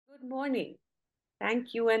Good morning.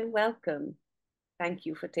 Thank you and welcome. Thank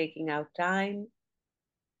you for taking out time.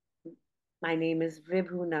 My name is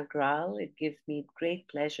Vibhu Nagral. It gives me great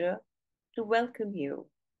pleasure to welcome you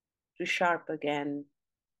to Sharp Again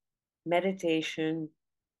Meditation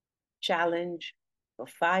Challenge for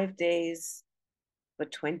 5 days for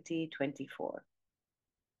 2024.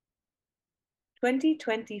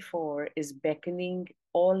 2024 is beckoning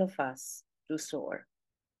all of us to soar.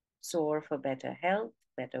 Soar for better health,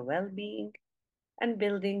 better well being, and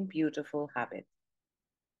building beautiful habits.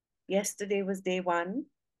 Yesterday was day one.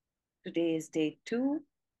 Today is day two,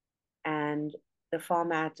 and the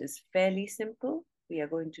format is fairly simple. We are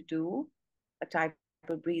going to do a type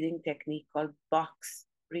of breathing technique called box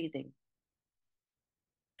breathing.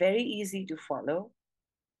 Very easy to follow.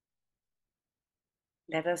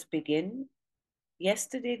 Let us begin.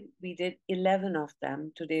 Yesterday we did 11 of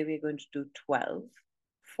them. Today we're going to do 12.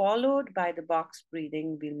 Followed by the box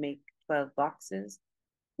breathing, we'll make 12 boxes.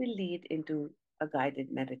 We'll lead into a guided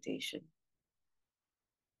meditation.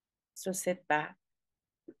 So sit back.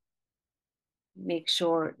 Make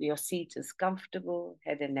sure your seat is comfortable,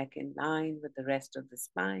 head and neck in line with the rest of the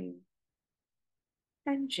spine,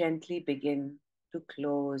 and gently begin to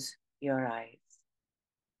close your eyes.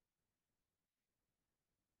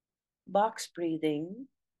 Box breathing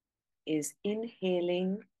is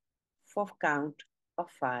inhaling for count of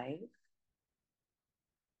 5,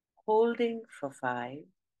 holding for 5,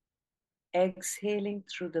 exhaling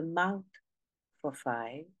through the mouth for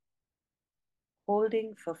 5,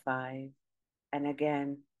 holding for 5, and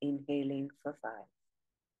again inhaling for 5.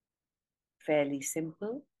 Fairly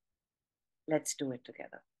simple. Let's do it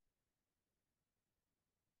together.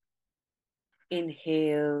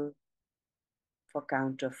 Inhale for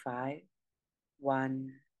count of 5.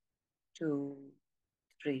 1, 2,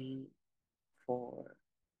 3, 4,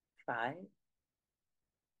 5.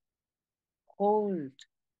 Hold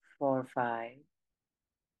for 5.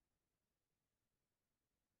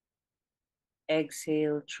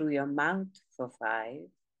 Exhale through your mouth for 5.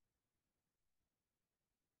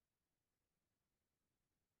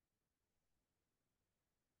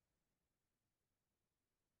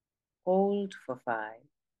 Hold for 5.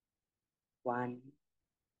 1,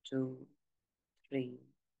 2, 3,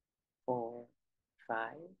 4, 5.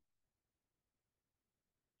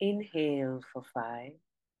 Inhale for 5.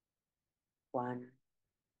 1,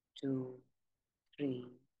 2, 3,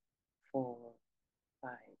 4,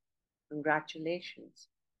 5. Congratulations,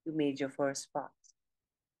 you made your first spot.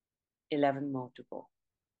 11 more to go.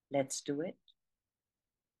 Let's do it.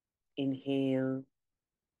 Inhale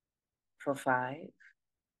for 5.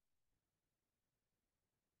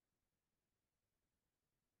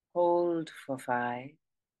 Hold for 5.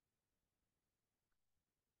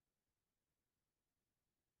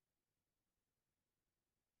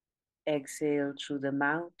 Exhale through the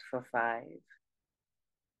mouth for 5.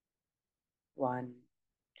 1,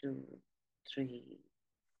 2, 3,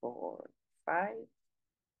 4, 5.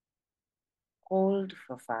 Hold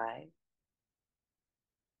for 5.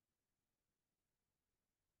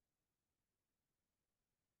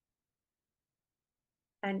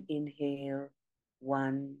 And inhale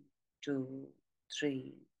 1, 2,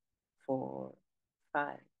 3, 4,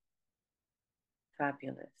 5.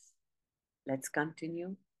 Fabulous. Let's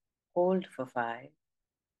continue. Hold for 5.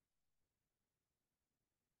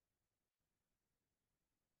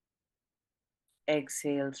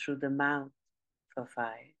 Exhale through the mouth for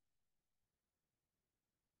 5.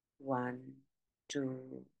 1, 2,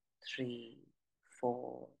 3,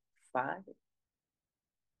 4, 5.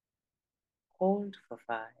 Hold for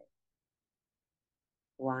 5.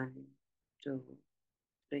 1, 2,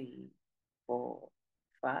 3, 4,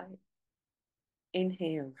 5.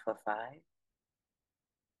 Inhale for 5.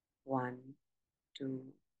 1, 2,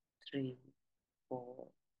 3, 4,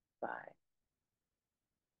 5.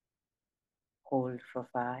 Hold for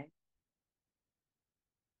 5.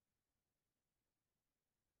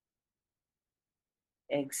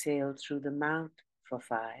 Exhale through the mouth for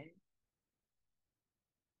 5.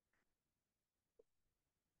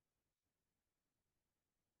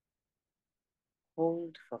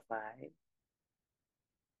 Hold for 5.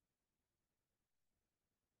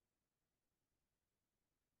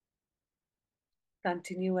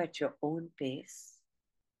 Continue at your own pace.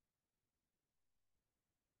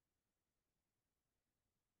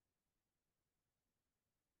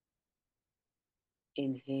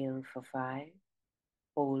 Inhale for 5.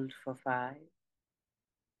 Hold for 5.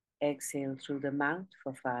 Exhale through the mouth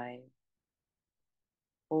for 5.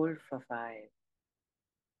 Hold for 5.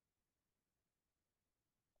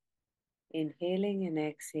 Inhaling and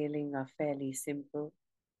exhaling are fairly simple.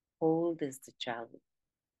 Hold is the challenge.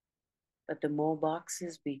 But the more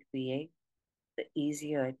boxes we create, the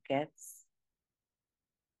easier it gets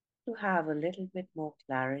to have a little bit more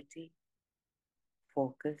clarity,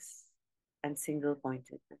 focus, and single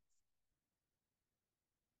pointedness.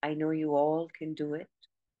 I know you all can do it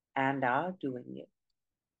and are doing it.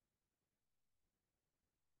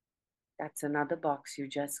 That's another box you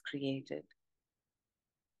just created.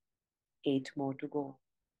 8 more to go.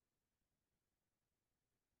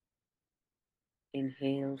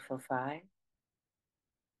 Inhale for 5,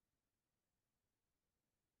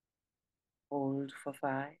 hold for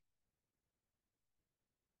 5,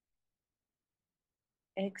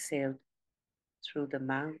 exhale through the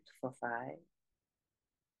mouth for 5,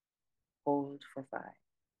 hold for 5.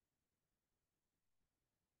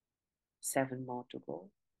 7 more to go.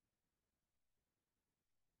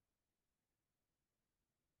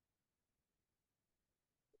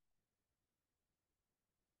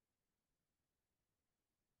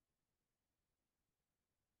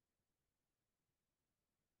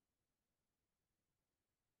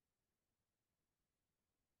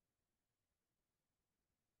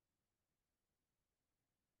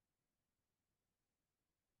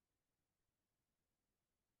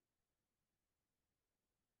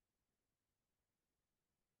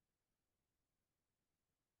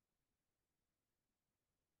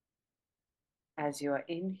 As you're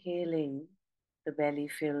inhaling, the belly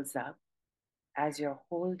fills up. As you're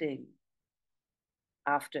holding,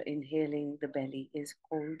 after inhaling, the belly is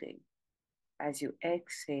holding. As you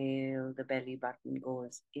exhale, the belly button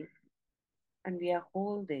goes in, and we are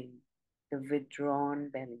holding the withdrawn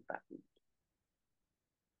belly button.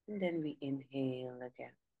 And then we inhale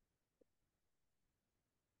again.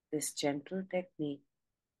 This gentle technique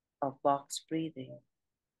of box breathing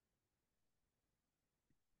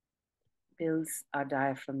builds our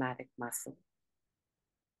diaphragmatic muscle.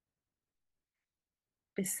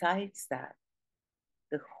 Besides that,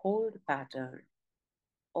 the hold pattern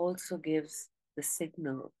also gives the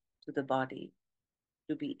signal to the body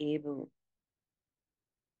to be able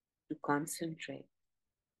to concentrate,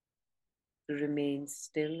 to remain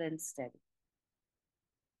still and steady.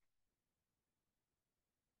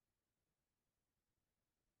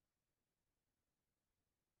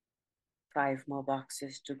 5 more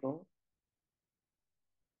boxes to go.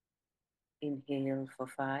 Inhale for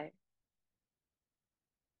 5,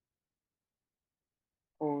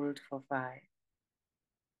 hold for 5,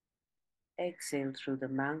 exhale through the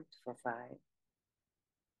mouth for 5,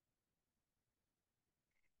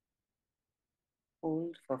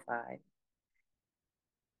 hold for 5,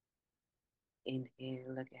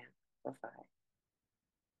 inhale again for 5.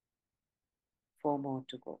 4 more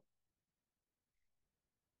to go.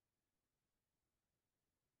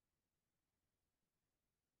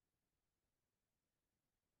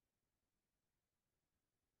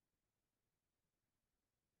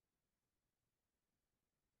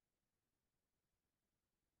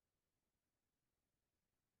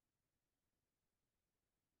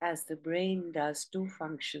 As the brain does 2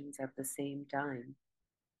 functions at the same time,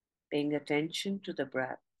 paying attention to the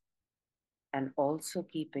breath and also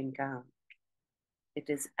keeping count, it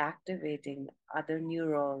is activating other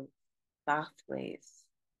neural pathways,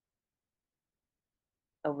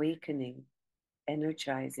 awakening,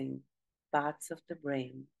 energizing parts of the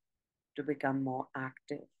brain to become more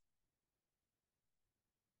active.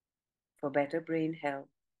 For better brain health,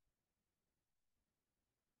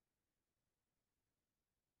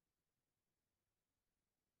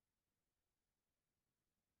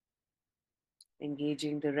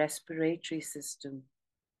 engaging the respiratory system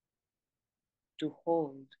to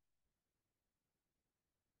hold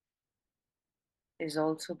is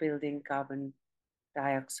also building carbon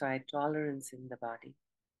dioxide tolerance in the body,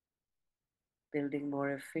 building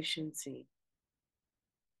more efficiency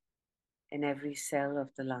in every cell of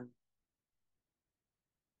the lung.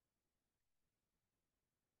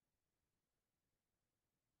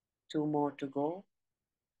 2 more to go.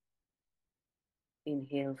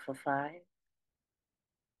 Inhale for 5,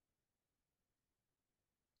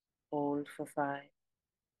 hold for 5,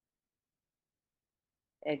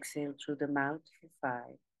 exhale through the mouth for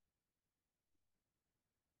 5,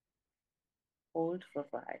 hold for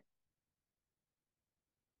 5.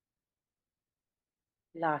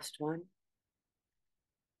 Last one.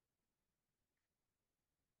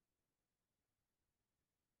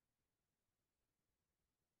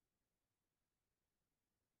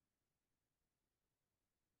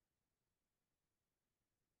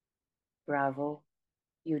 Bravo,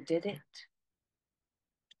 you did it.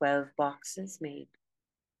 12 boxes made.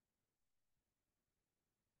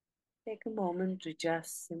 Take a moment to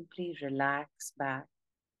just simply relax back.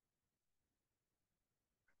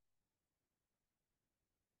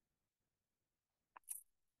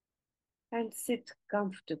 and sit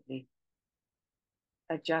comfortably.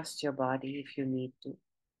 Adjust your body if you need to.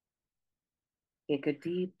 Take a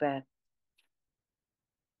deep breath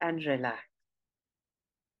and relax.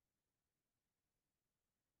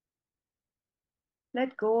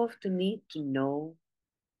 Let go of the need to know,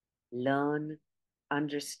 learn,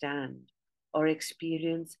 understand, or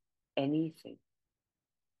experience anything.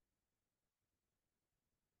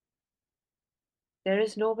 There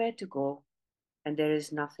is nowhere to go and there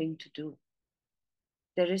is nothing to do.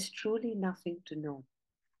 There is truly nothing to know.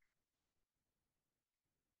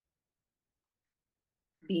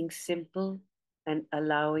 Being simple and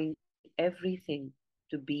allowing everything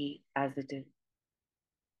to be as it is.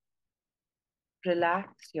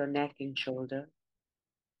 Relax your neck and shoulder.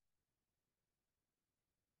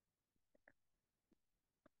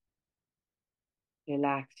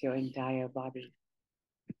 Relax your entire body.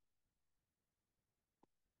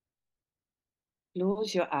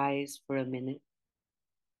 Close your eyes for a minute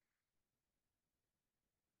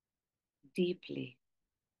deeply.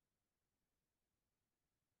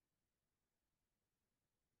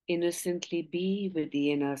 Innocently be with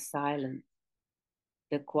the inner silence,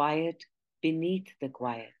 the quiet beneath the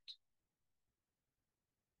quiet,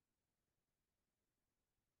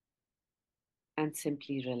 and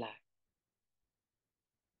simply relax.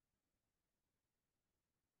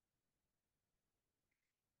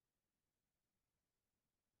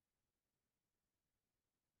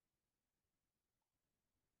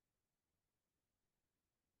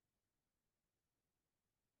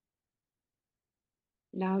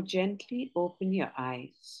 Now gently open your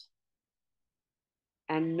eyes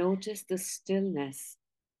and notice the stillness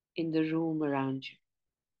in the room around you.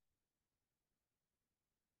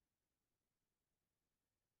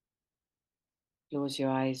 Close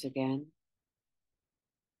your eyes again.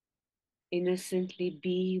 Innocently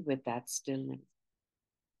be with that stillness.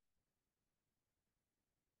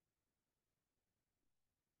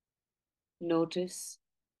 Notice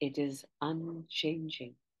it is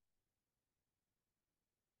unchanging.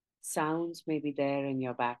 Sounds may be there in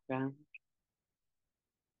your background.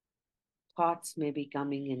 Thoughts may be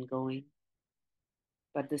coming and going,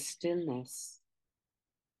 but the stillness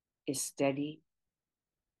is steady,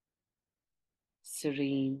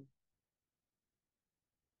 serene,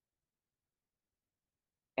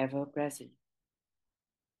 ever present.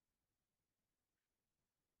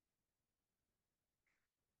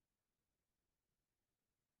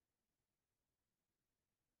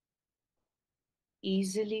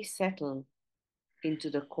 Easily settle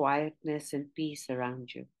into the quietness and peace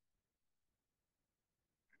around you.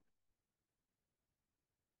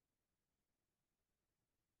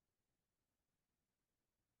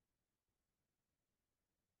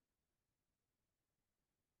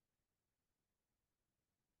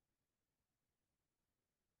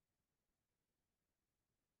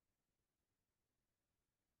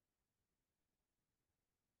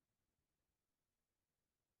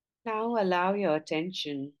 Now allow your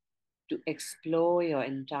attention to explore your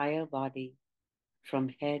entire body from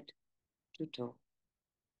head to toe.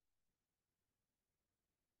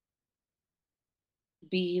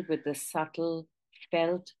 Be with the subtle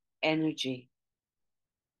felt energy.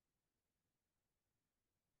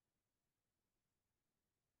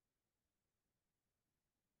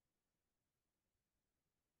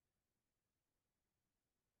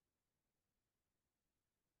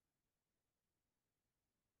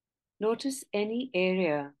 Notice any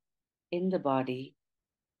area in the body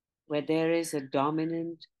where there is a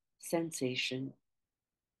dominant sensation,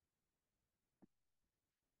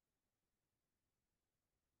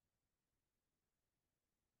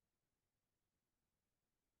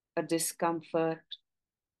 a discomfort,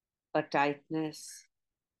 a tightness,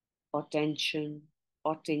 or tension,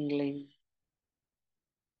 or tingling,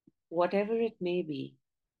 whatever it may be,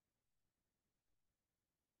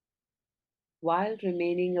 while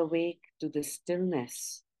remaining awake to the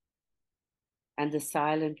stillness and the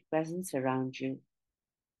silent presence around you.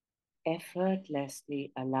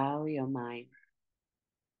 Effortlessly allow your mind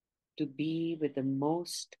to be with the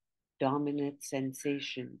most dominant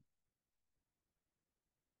sensation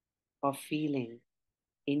or feeling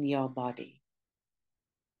in your body.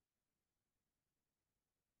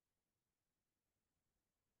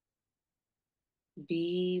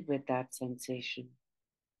 Be with that sensation.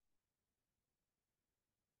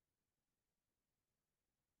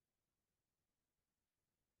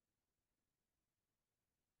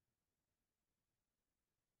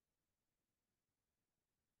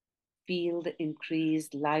 Feel the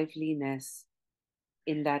increased liveliness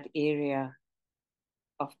in that area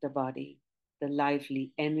of the body, the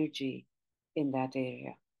lively energy in that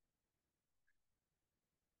area.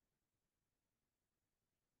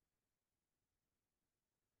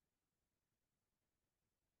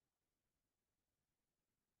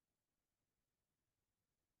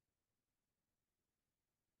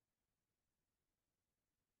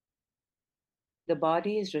 The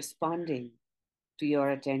body is responding to your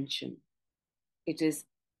attention. It is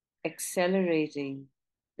accelerating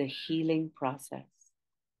the healing process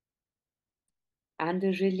and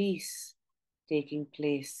the release taking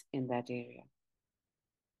place in that area.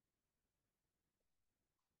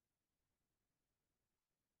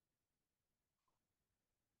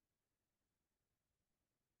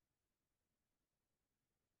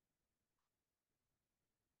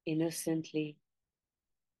 Innocently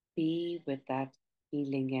be with that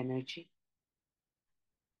healing energy.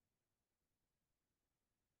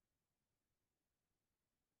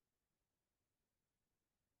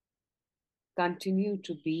 Continue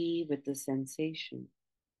to be with the sensation.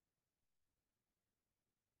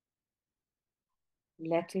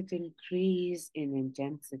 Let it increase in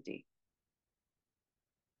intensity.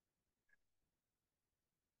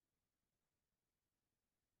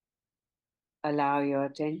 Allow your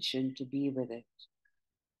attention to be with it.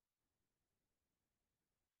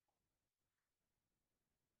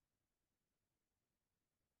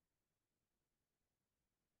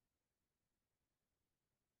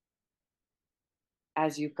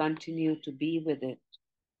 As you continue to be with it,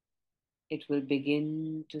 it will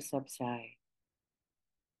begin to subside.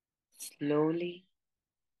 Slowly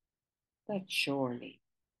but surely,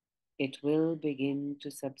 it will begin to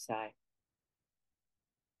subside.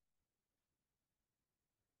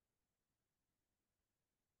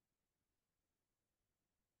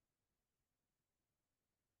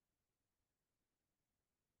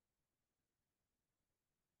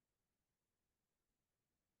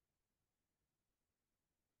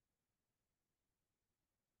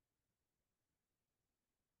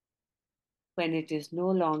 When it is no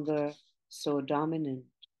longer so dominant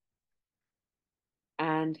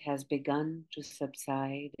and has begun to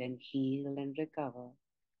subside and heal and recover,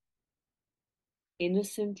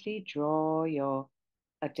 innocently draw your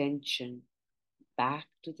attention back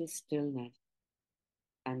to the stillness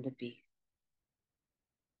and the peace.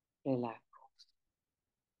 Relax,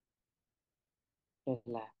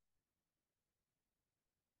 relax,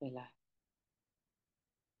 relax.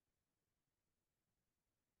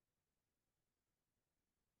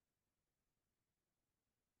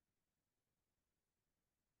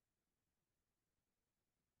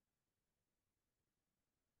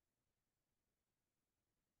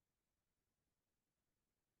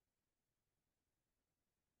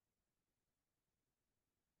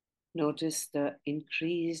 Notice the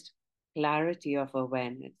increased clarity of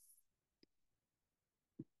awareness.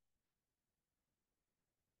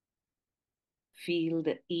 Feel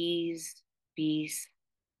the ease, peace,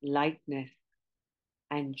 lightness,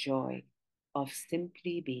 and joy of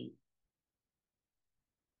simply being.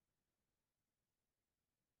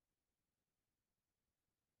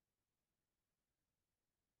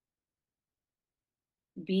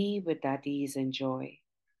 Be with that ease and joy,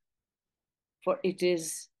 for it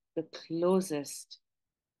is the closest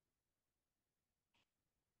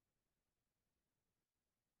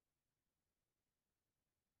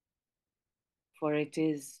for it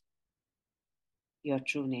is your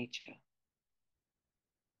true nature.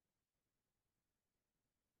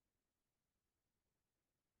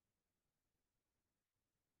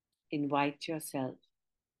 Invite yourself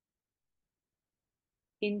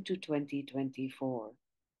into 2024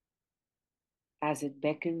 as it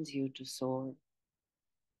beckons you to soar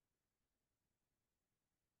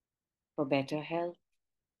for better health,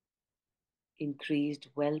 increased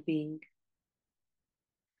well being,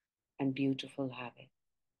 and beautiful habits.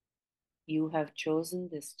 You have chosen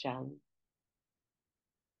this challenge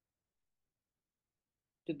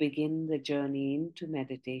to begin the journey into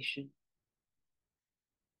meditation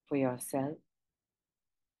for yourself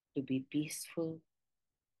to be peaceful,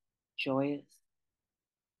 joyous,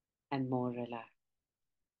 and more relaxed,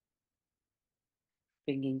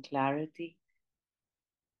 bringing clarity,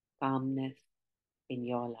 calmness in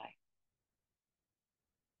your life.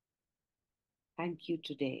 Thank you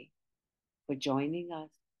today for joining us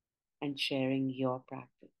and sharing your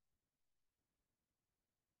practice.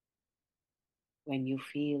 When you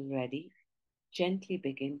feel ready, gently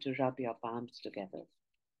begin to rub your palms together.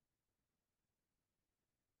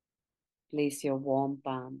 Place your warm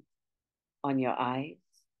palm on your eyes.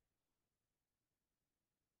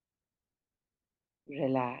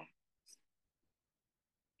 Relax.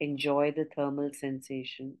 Enjoy the thermal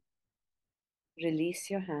sensation. Release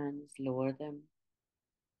your hands, lower them,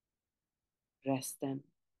 rest them.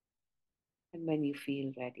 And when you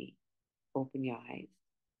feel ready, open your eyes.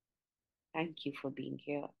 Thank you for being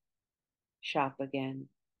here. Sharp again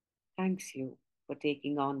thanks you for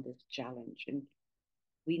taking on this challenge. And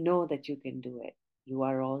we know that you can do it. You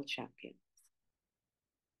are all champions.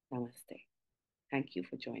 Namaste. Thank you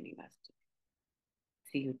for joining us today.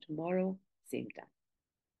 See you tomorrow, same time.